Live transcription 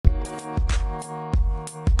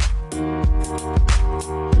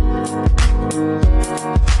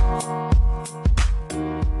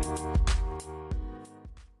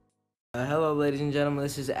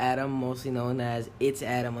This is Adam, mostly known as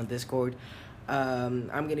ItsAdam on Discord. I'm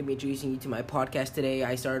going to be introducing you to my podcast today.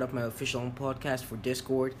 I started up my official own podcast for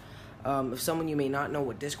Discord. If someone you may not know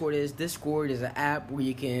what Discord is an app where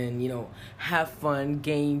you can, have fun,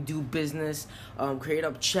 game, do business, create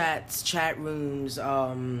up chats, chat rooms,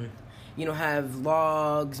 have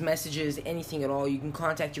logs, messages, anything at all. You can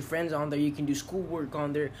contact your friends on there. You can do schoolwork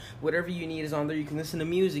on there. Whatever you need is on there. You can listen to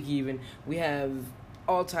music even. We have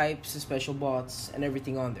all types of special bots and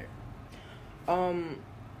everything on there. I'm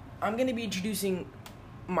going to be introducing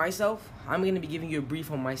myself. I'm going to be giving you a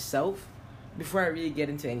brief on myself before I really get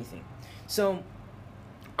into anything. So,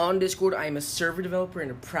 on Discord, I am a server developer and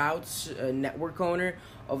a proud network owner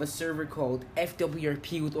of a server called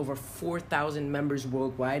FWRP with over 4,000 members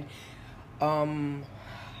worldwide. I've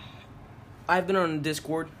been on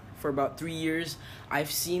Discord for about 3 years.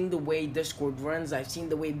 I've seen the way Discord runs. I've seen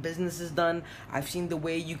the way business is done. I've seen the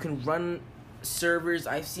way you can run servers.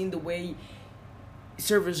 I've seen the way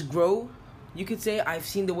servers grow, you could say. I've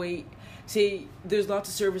seen the way, there's lots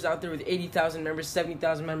of servers out there with 80,000 members,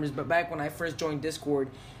 70,000 members, but back when I first joined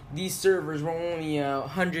Discord, these servers were only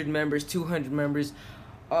 100 members, 200 members,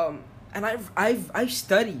 and I've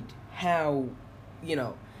studied how,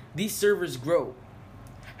 these servers grow,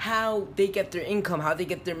 how they get their income, how they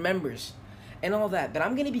get their members, and all that. But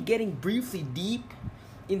I'm going to be getting briefly deep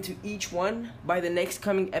into each one by the next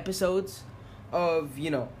coming episodes of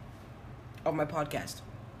my podcast.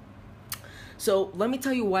 So let me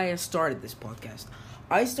tell you why I started this podcast.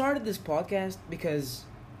 I started this podcast because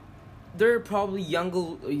there are probably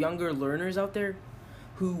younger learners out there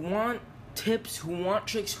who want tips, who want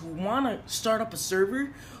tricks, who want to start up a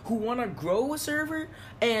server, who want to grow a server,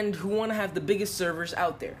 and who want to have the biggest servers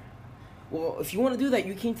out there. Well, if you want to do that,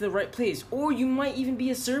 you came to the right place. Or you might even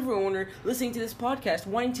be a server owner listening to this podcast,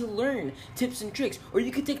 wanting to learn tips and tricks. Or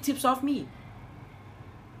you could take tips off me.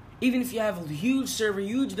 Even if you have a huge server,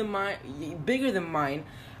 bigger than mine,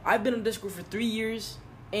 I've been on Discord for 3 years,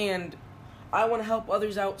 and I want to help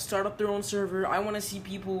others out, start up their own server. I want to see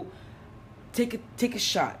people take a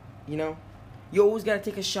shot, You always got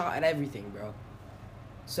to take a shot at everything, bro.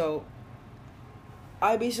 So,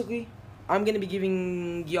 I'm going to be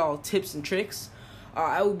giving y'all tips and tricks.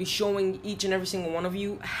 I will be showing each and every single one of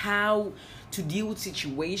you how to deal with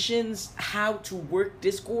situations, how to work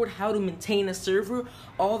Discord, how to maintain a server.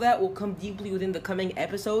 All that will come deeply within the coming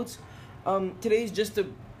episodes. Today's just a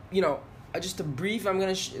brief. I'm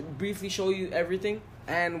going to briefly show you everything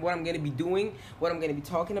and what I'm going to be doing, what I'm going to be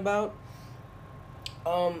talking about.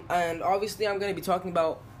 And obviously I'm going to be talking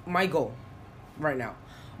about my goal right now.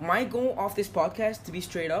 My goal off this podcast, to be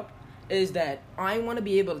straight up, is that I want to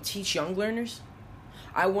be able to teach young learners.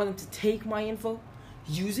 I want them to take my info,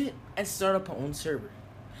 use it, and start up our own server.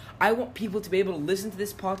 I want people to be able to listen to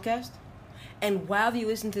this podcast, and while they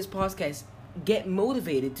listen to this podcast, get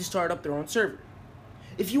motivated to start up their own server.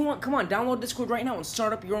 If you want, come on, download Discord right now and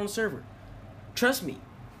start up your own server. Trust me,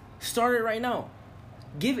 start it right now.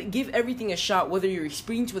 Give everything a shot, whether you're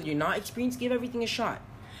experienced, whether you're not experienced, give everything a shot.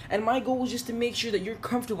 And my goal is just to make sure that you're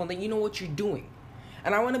comfortable and that you know what you're doing.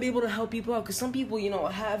 And I want to be able to help people out, because some people,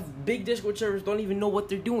 have big Discord servers, don't even know what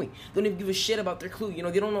they're doing. Don't even give a shit about their clue.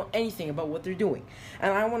 They don't know anything about what they're doing.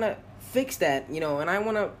 And I want to fix that, and I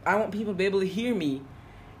want people to be able to hear me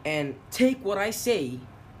and take what I say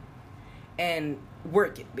and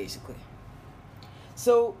work it, basically.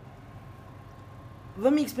 So,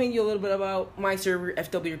 let me explain to you a little bit about my server,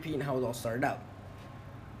 FWRP, and how it all started out.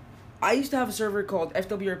 I used to have a server called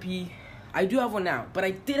FWRP. I do have one now, but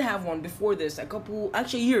I did have one before this,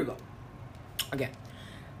 a year ago. Okay.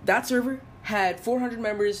 That server had 400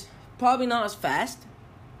 members, probably not as fast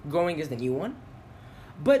growing as the new one,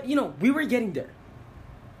 but, we were getting there.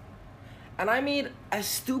 And I made a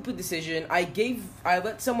stupid decision. I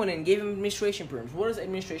let someone in, gave him administration perms. What does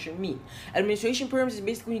administration mean? Administration perms is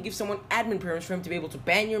basically when you give someone admin perms for him to be able to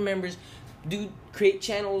ban your members, create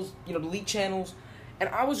channels, delete channels. And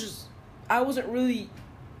I wasn't really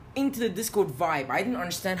into the Discord vibe. I didn't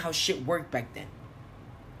understand how shit worked back then.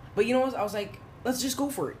 But I was like, let's just go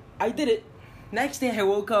for it. I did it. Next day I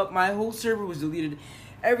woke up, my whole server was deleted.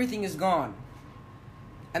 Everything is gone.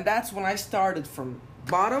 And that's when I started from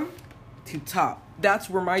bottom to top. That's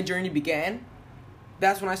where my journey began.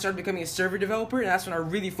 That's when I started becoming a server developer, and that's when I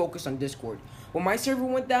really focused on Discord. When my server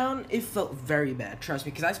went down, it felt very bad, trust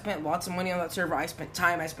me, because I spent lots of money on that server. I spent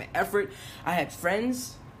time, I spent effort, I had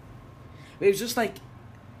friends. But it was just like,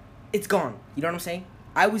 it's gone. You know what I'm saying?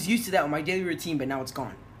 I was used to that with my daily routine, but now it's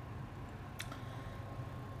gone.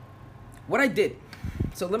 What I did.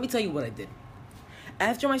 So let me tell you what I did.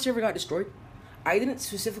 After my server got destroyed, I didn't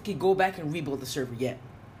specifically go back and rebuild the server yet.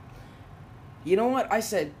 You know what? I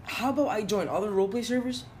said, how about I join other roleplay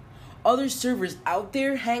servers? Other servers out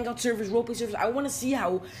there, hangout servers, roleplay servers. I want to see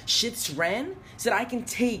how shit's ran so that I can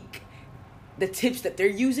take the tips that they're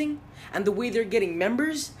using and the way they're getting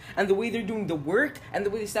members and the way they're doing the work and the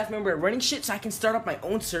way the staff member are running shit so I can start up my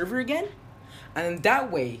own server again. And then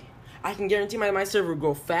that way, I can guarantee my server will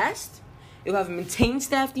grow fast. It'll have a maintained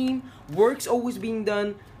staff team, work's always being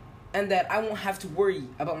done, and that I won't have to worry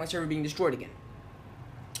about my server being destroyed again.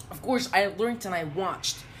 Of course, I learned and I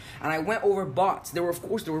watched, and I went over bots. There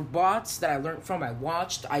were bots that I learned from. I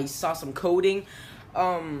watched. I saw some coding.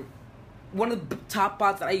 One of the top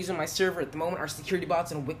bots that I use on my server at the moment are security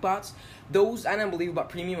bots and wick bots. Those, and Unbelievable Bot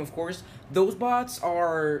Premium, of course. Those bots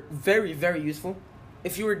are very, very useful.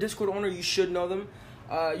 If you're a Discord owner, you should know them.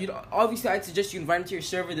 Obviously, I'd suggest you invite them to your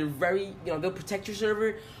server. They're very, they'll protect your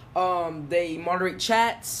server. They moderate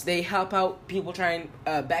chats. They help out people trying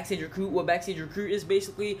backstage recruit. What backstage recruit is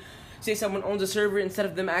basically, say someone owns a server, instead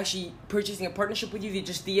of them actually purchasing a partnership with you, they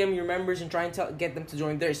just DM your members and try and get them to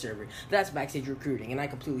join their server. That's backstage recruiting, and I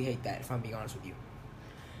completely hate that, if I'm being honest with you.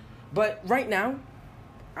 But right now,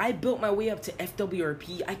 I built my way up to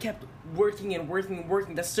FWRP. I kept working and working and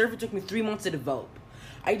working. The server took me 3 months to develop.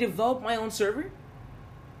 I developed my own server.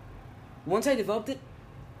 Once I developed it,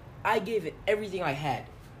 I gave it everything I had.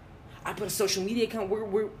 I put a social media account.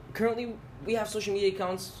 We have social media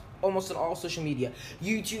accounts almost on all social media: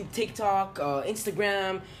 YouTube, TikTok,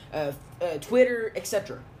 Instagram, Twitter,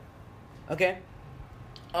 etc. Okay.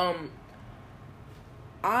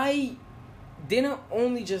 I didn't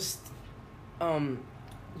only just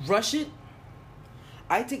rush it.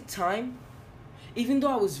 I took time, even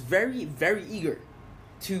though I was very, very eager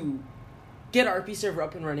to get our RP server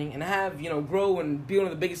up and running and have, grow and be one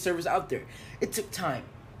of the biggest servers out there. It took time.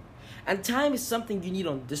 And time is something you need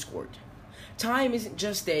on Discord. Time isn't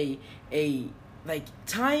just time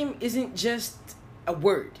isn't just a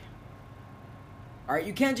word. Alright,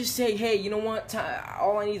 you can't just say, hey, you know what,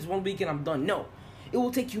 all I need is 1 week and I'm done. No. It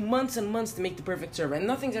will take you months and months to make the perfect server. And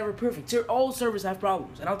nothing's ever perfect. All servers have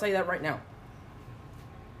problems. And I'll tell you that right now.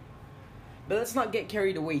 But let's not get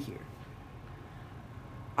carried away here.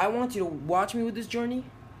 I want you to watch me with this journey,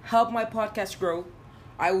 help my podcast grow.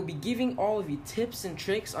 I will be giving all of you tips and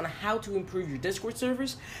tricks on how to improve your Discord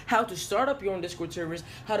servers, how to start up your own Discord servers,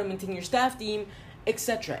 how to maintain your staff team,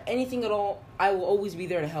 etc. Anything at all, I will always be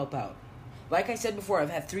there to help out. Like I said before, I've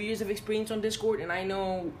had 3 years of experience on Discord, and I'm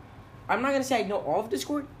not going to say I know all of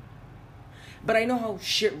Discord, but I know how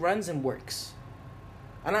shit runs and works.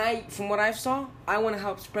 And from what I saw, I want to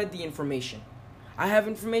help spread the information. I have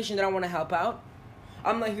information that I want to help out.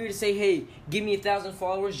 I'm not here to say, hey, give me 1,000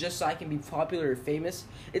 followers just so I can be popular or famous.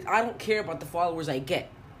 I don't care about the followers I get.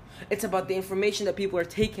 It's about the information that people are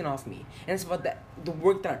taking off me. And it's about the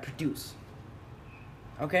work that I produce.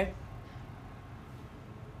 Okay?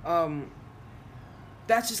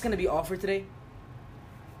 That's just going to be all for today.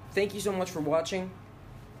 Thank you so much for watching.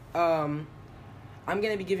 I'm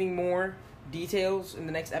going to be giving more details in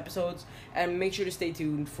the next episodes. And make sure to stay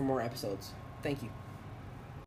tuned for more episodes. Thank you.